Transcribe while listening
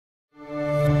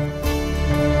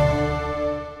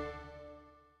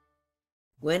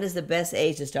When is the best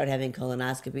age to start having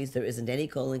colonoscopies? There isn't any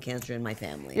colon cancer in my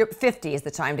family. 50 is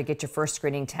the time to get your first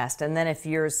screening test. And then if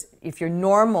you're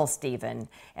normal, Stephen,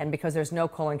 and because there's no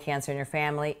colon cancer in your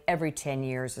family, every 10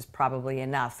 years is probably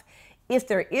enough. If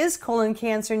there is colon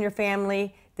cancer in your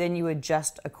family, then you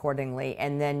adjust accordingly.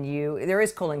 And then there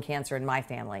is colon cancer in my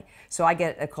family. So I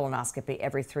get a colonoscopy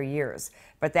every 3 years.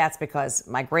 But that's because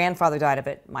my grandfather died of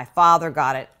it, my father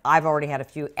got it, I've already had a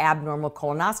few abnormal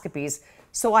colonoscopies,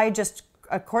 so I adjust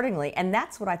accordingly. And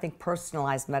that's what I think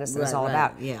personalized medicine is all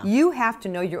about. Yeah. You have to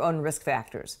know your own risk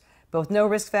factors. Both no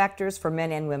risk factors for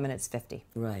men and women, it's 50.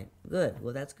 Right. Good.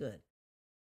 Well, that's good.